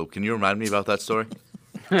Boston Globe. Can you remind me about that story?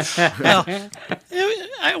 Well,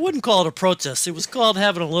 I wouldn't call it a protest. It was called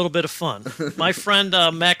having a little bit of fun. My friend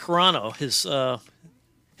Matt Carano,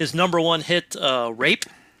 his number one hit, "Rape."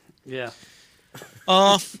 Yeah.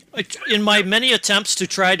 In my many attempts to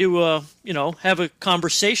try to, have a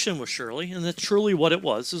conversation with Shirley, and that's truly what it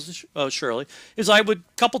was, Shirley, is I would,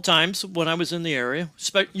 a couple times when I was in the area,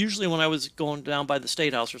 usually when I was going down by the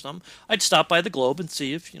State House or something, I'd stop by the Globe and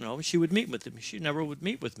see if, she would meet with me. She never would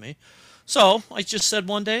meet with me. So I just said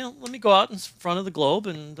one day, let me go out in front of the Globe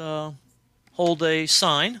and hold a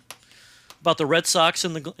sign about the Red Sox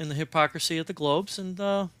and the hypocrisy of the Globes, and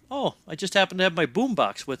I just happened to have my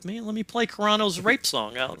boombox with me, and let me play Carano's Rape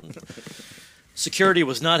song out. And security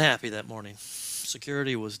was not happy that morning.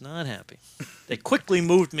 Security was not happy. They quickly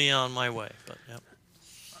moved me on my way. But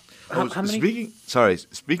How many?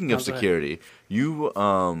 Speaking of security, you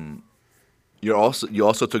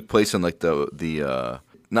also took place in like the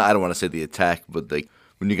no, I don't want to say the attack, but like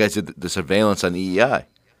when you guys did the surveillance on EEI.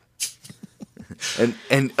 And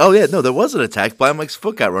there was an attack. Blind Mike's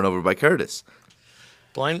foot got run over by Curtis.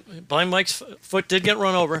 Blind Mike's foot did get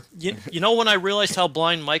run over. You know when I realized how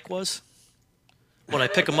blind Mike was? When I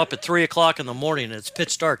pick him up at 3 o'clock in the morning and it's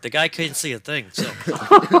pitch dark. The guy can't see a thing. So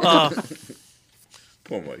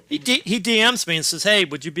Poor Mike. he DMs me and says, "Hey,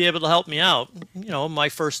 would you be able to help me out?" My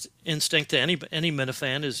first instinct to any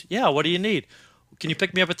Minifan is, "Yeah, what do you need? Can you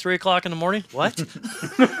pick me up at 3 o'clock in the morning?" What?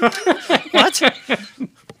 What?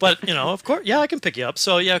 But, of course, yeah, I can pick you up.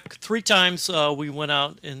 So, 3 times we went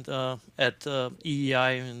out and at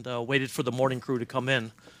EEI and waited for the morning crew to come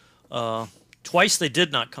in. Twice they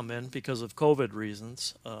did not come in because of COVID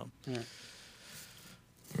reasons.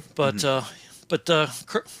 But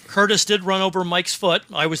Curtis did run over Mike's foot.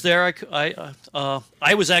 I was there. I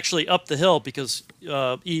was actually up the hill because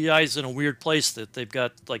EEI is in a weird place that they've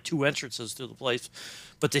got like 2 entrances to the place.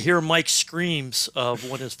 But to hear Mike's screams of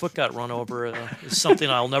when his foot got run over is something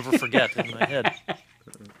I'll never forget in my head.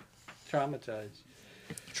 Traumatized.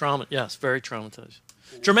 Yes, very traumatized.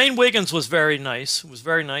 Jermaine Wiggins was very nice. Was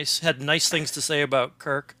very nice. Had nice things to say about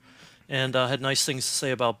Kirk, and had nice things to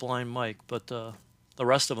say about Blind Mike. But the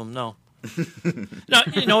rest of them, no.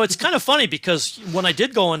 Now, it's kind of funny because when I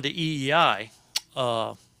did go into EEI,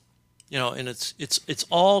 and it's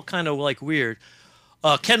all kind of like weird.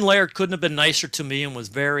 Ken Laird couldn't have been nicer to me and was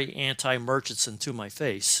very anti-Murchison to my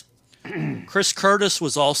face. Chris Curtis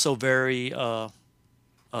was also very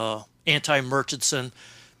anti-Murchison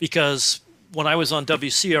because when I was on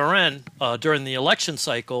WCRN during the election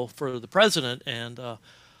cycle for the president, and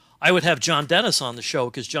I would have John Dennis on the show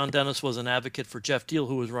because John Dennis was an advocate for Jeff Deal,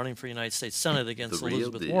 who was running for United States Senate against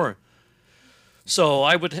Elizabeth Warren. So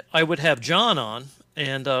I would have John on,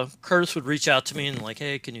 and Curtis would reach out to me and like,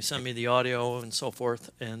 hey, can you send me the audio and so forth?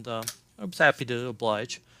 And I was happy to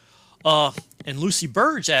oblige. And Lucy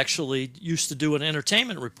Burge actually used to do an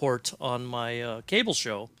entertainment report on my cable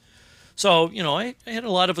show. So, I had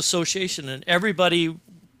a lot of association, and everybody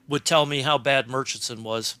would tell me how bad Murchison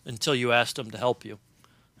was until you asked them to help you.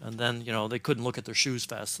 And then, they couldn't look at their shoes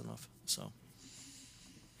fast enough. So,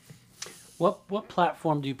 What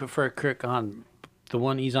platform do you prefer Kirk on? The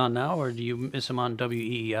one he's on now, or do you miss him on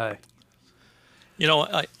WEEI?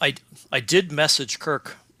 I did message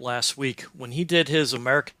Kirk last week when he did his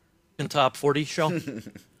American Top 40 show.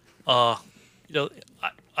 I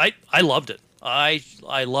loved it. I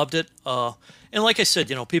loved it. And like I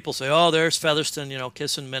said, people say, "Oh, there's Featherston,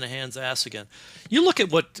 kissing Minahan's ass again." You look at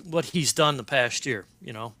what he's done the past year.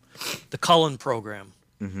 The Cullen program,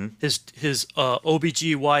 his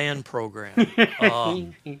OBGYN program,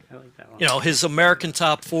 I like that one. his American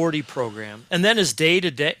Top 40 program, and then his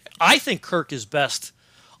day-to-day. I think Kirk is best.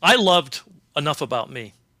 I loved Enough About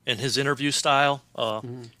Me and his interview style.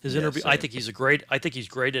 His interview. I think he's great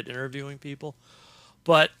at interviewing people.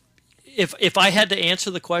 But if I had to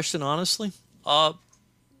answer the question honestly, I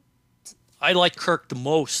like Kirk the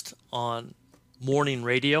most on morning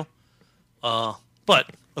radio.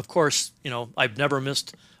 But of course, I've never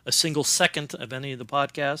missed a single second of any of the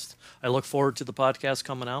podcasts. I look forward to the podcast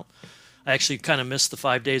coming out. I actually kind of miss the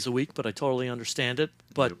 5 days a week, but I totally understand it.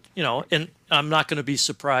 But, and I'm not going to be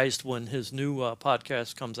surprised when his new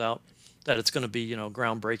podcast comes out that it's going to be,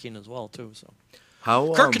 groundbreaking as well, too. So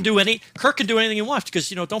Kirk can do anything he wants because,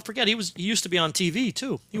 don't forget, he used to be on TV,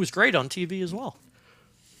 too. He was great on TV as well.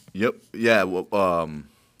 Yep. Yeah. Well,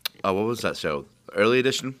 what was that show? Early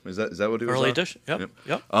Edition? Is that what he was on? Early Edition. Yep.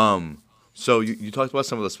 So you talked about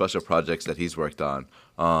some of the special projects that he's worked on.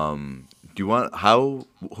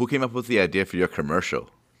 Who came up with the idea for your commercial?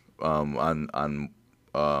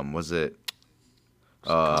 Was it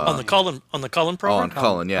on the Cullen program? Oh, on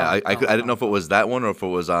Cullen, yeah. I didn't know if it was that one or if it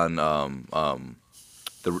was on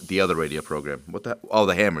the other radio program.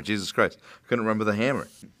 The Hammer. Jesus Christ, I couldn't remember the Hammer.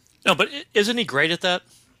 No, but isn't he great at that?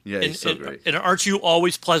 Yeah, he's so great. And aren't you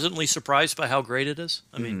always pleasantly surprised by how great it is?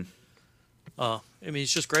 I mean,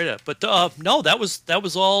 he's just great at it. But no, that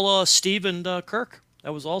was all Steve and Kirk.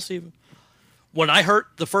 That was all Steve. When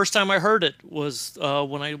the first time I heard it was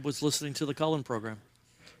when I was listening to the Cullen program.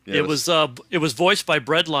 Yeah, it was voiced by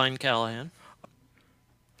Breadline Callahan.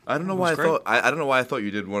 I don't know why I don't know why I thought you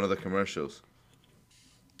did one of the commercials.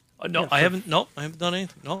 No, I haven't. No, I haven't done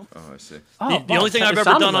anything. No. Oh, I see. The only thing I've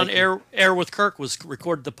ever done on air with Kirk was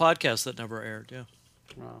record the podcast that never aired. Yeah.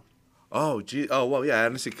 Wow. Oh, gee. Oh, well, yeah.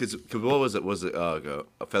 Honestly, because what was it? Was it a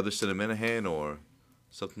Featherston and Minahan or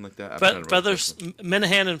something like that?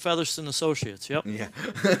 Minahan and Featherston Associates. Yep. Yeah.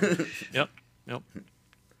 Yep.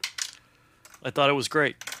 I thought it was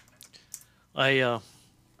great. I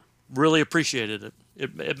really appreciated it.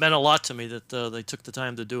 It meant a lot to me that they took the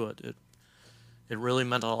time to do it. It really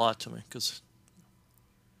meant a lot to me because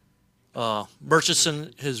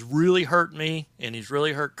Murchison has really hurt me, and he's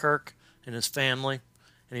really hurt Kirk and his family,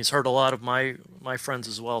 and he's hurt a lot of my friends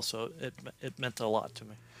as well. So it meant a lot to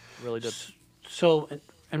me. It really did. So,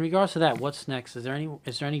 in regards to that, what's next? Is there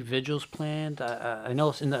any vigils planned? I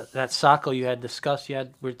know in that Saco you had discussed.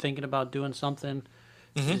 We're thinking about doing something.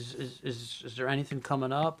 Mm-hmm. Is there anything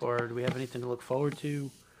coming up, or do we have anything to look forward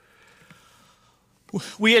to?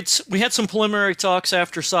 We had some preliminary talks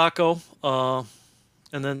after Saco,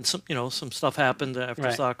 and then some stuff happened after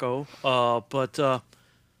Saco. But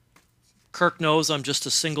Kirk knows I'm just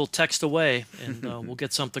a single text away, and we'll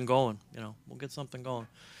get something going. We'll get something going.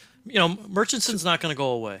 Murchison's not going to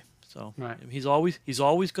go away. So Right. he's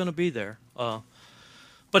always going to be there.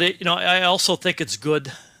 But I also think it's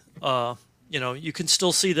good. You can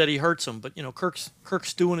still see that he hurts him, but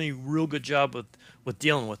Kirk's doing a real good job with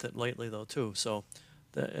dealing with it lately though too. So,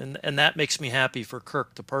 and that makes me happy for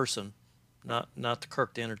Kirk the person, not the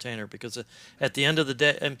Kirk the entertainer, because at the end of the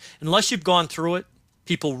day, and unless you've gone through it,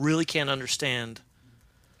 people really can't understand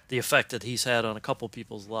the effect that he's had on a couple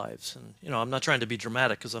people's lives. And I'm not trying to be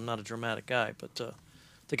dramatic because I'm not a dramatic guy, but the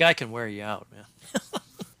guy can wear you out, man.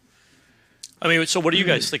 I mean, so what do you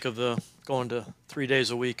guys think of going to 3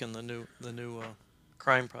 days a week in the new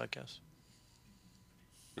crime podcast?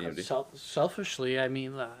 Selfishly, I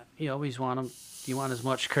mean, you always want him. You want as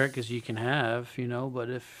much Kirk as you can have, But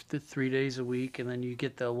if the 3 days a week and then you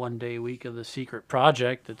get the 1 day a week of the secret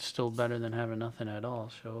project, it's still better than having nothing at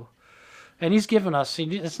all. So, and he's given us.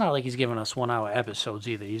 It's not like he's given us 1 hour episodes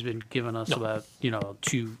either. He's been giving us about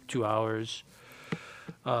 2 hours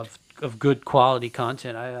of good quality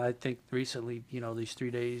content. I think recently, these 3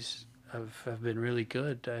 days have been really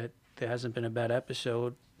good. There hasn't been a bad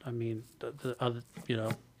episode. I mean, the other,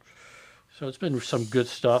 so it's been some good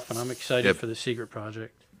stuff, and I'm excited for the secret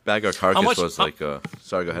project. Bag of Carcass was like,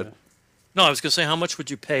 sorry, go ahead. No, I was gonna say, how much would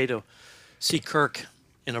you pay to see Kirk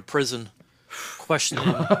in a prison questioning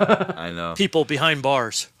I know people behind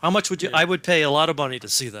bars? How much would you? I would pay a lot of money to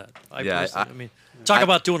see that. I mean, talk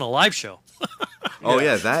about doing a live show. Oh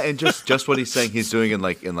yeah, that and just what he's saying he's doing in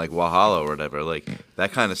like Valhalla or whatever, like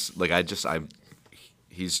that kind of like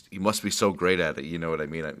he must be so great at it. You know what I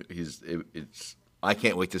mean? I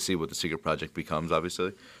can't wait to see what the secret project becomes.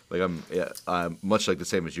 Obviously, like I'm much like the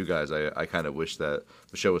same as you guys. I kind of wish that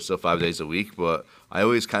the show was still 5 days a week, but I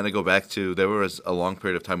always kind of go back to there was a long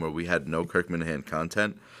period of time where we had no Kirk Minahan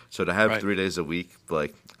content. So to have 3 days a week,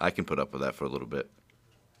 like I can put up with that for a little bit.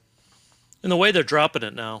 And the way they're dropping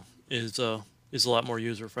it now is a lot more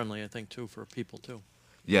user friendly, I think, too, for people too.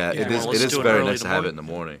 Yeah, it is very nice to have it in the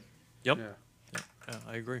morning. Yep. Yeah,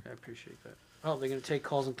 I agree. I appreciate that. Oh, they're going to take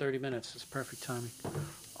calls in 30 minutes. It's perfect timing.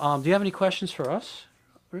 Do you have any questions for us?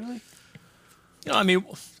 Really? I mean,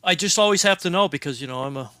 I just always have to know because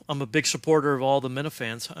I'm a big supporter of all the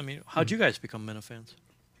Minifans. I mean, how'd you guys become Minifans?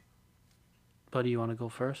 Buddy, you want to go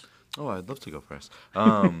first? Oh, I'd love to go first.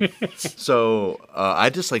 So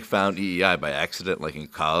I just found EEI by accident, in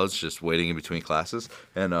college, just waiting in between classes,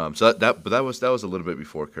 and so that was a little bit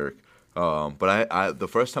before Kirk. But I the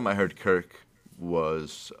first time I heard Kirk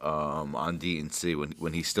was on D&C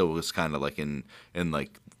when he still was kind of in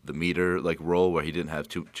the meter role where he didn't have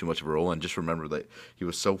too much of a role, and just remember that he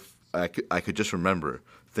was so I could just remember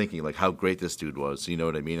thinking how great this dude was, you know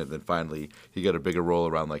what I mean? And then finally he got a bigger role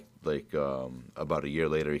around about a year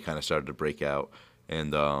later. He kind of started to break out,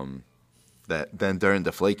 and then during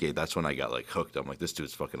Deflategate, that's when I got hooked. I'm like, this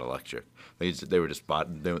dude's fucking electric. They were just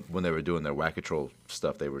when they were doing their Wackatrol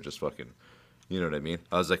stuff, they were just fucking, you know what I mean?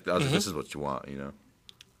 I was like, this is what you want,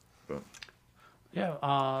 But. Yeah.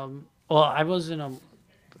 Well, I was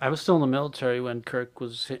still in the military when Kirk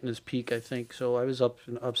was hitting his peak, I think. So I was up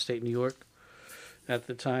in upstate New York at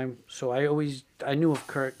the time. So I knew of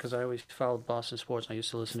Kirk because I always followed Boston sports. I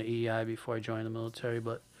used to listen to EEI before I joined the military.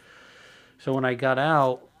 But so when I got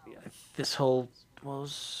out, he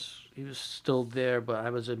was still there, but I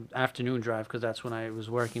was an afternoon drive because that's when I was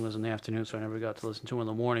working, was in the afternoon, so I never got to listen to him in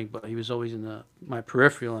the morning. But he was always in my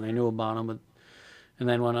peripheral, and I knew about him. And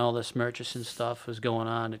then when all this Murchison stuff was going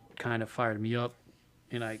on, it kind of fired me up,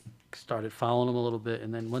 and I started following him a little bit.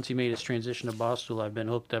 And then once he made his transition to Barstool, I've been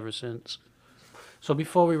hooked ever since. So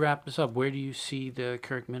before we wrap this up, where do you see the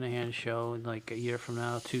Kirk Minahan show in a year from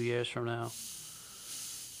now, 2 years from now?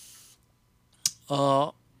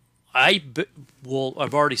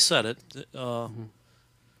 I've already said it.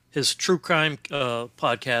 His true crime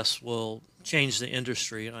podcast will change the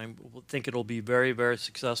industry, and I think it'll be very, very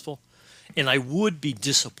successful. And I would be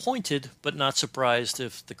disappointed, but not surprised,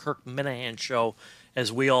 if the Kirk Minahan show,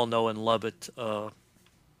 as we all know and love it,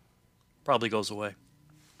 probably goes away.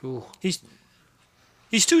 Ooh.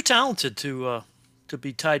 He's too talented to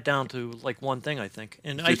be tied down to one thing, I think.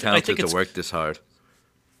 And too talented to work this hard.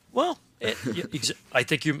 Well, I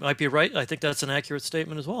think you might be right. I think that's an accurate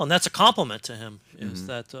statement as well, and that's a compliment to him. Is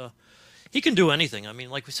that he can do anything. I mean,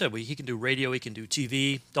 like we said, he can do radio, he can do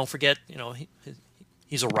TV. Don't forget,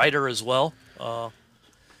 he's a writer as well.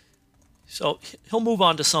 So he'll move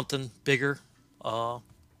on to something bigger,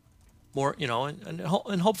 more, and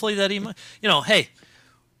hopefully that he might, hey,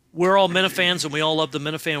 we're all Minifans and we all love the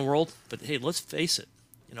Minifan world, but hey, let's face it,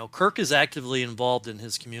 You know, Kirk is actively involved in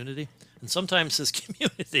his community, and sometimes his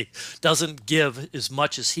community doesn't give as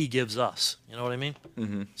much as he gives us. You know what I mean?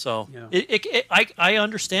 Mm-hmm. So Yeah. I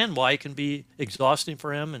understand why it can be exhausting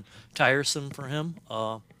for him and tiresome for him.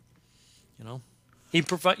 You know, he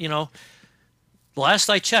provide. You know, last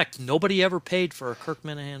I checked, nobody ever paid for a Kirk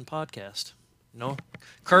Minahan podcast. You know,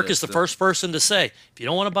 Kirk is the first person to say, if you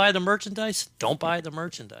don't want to buy the merchandise, don't buy the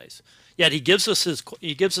merchandise. Yet he gives us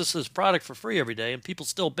his product for free every day, and people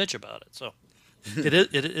still bitch about it. So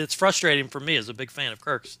it's frustrating for me as a big fan of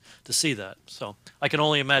Kirk's to see that. So I can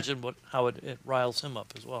only imagine how it riles him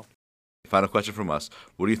up as well. Final question from us.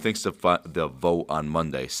 What do you think's the vote on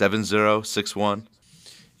Monday? 7-0, 6-1?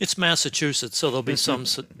 It's Massachusetts, so there'll be some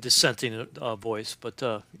dissenting voice.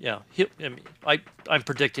 But yeah, I'm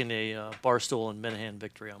predicting a Barstool and Minahan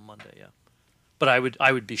victory on Monday. Yeah, but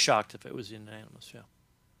I would be shocked if it was unanimous. Yeah.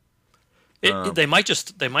 They might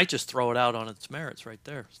just throw it out on its merits right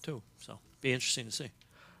there too. So be interesting to see.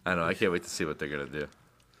 I know. I can't wait to see what they're gonna do.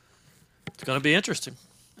 It's gonna be interesting.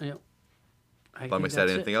 Yeah. Let me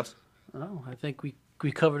say anything else? Oh, I think we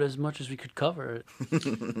covered as much as we could cover.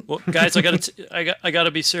 Well, guys, I gotta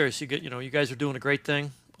be serious. You guys are doing a great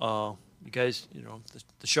thing. You guys,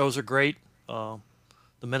 the shows are great. The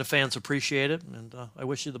Minifans appreciate it, and I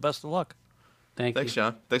wish you the best of luck. Thanks,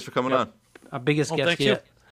 Sean. Thanks for coming on. Our biggest guest thank you. yet.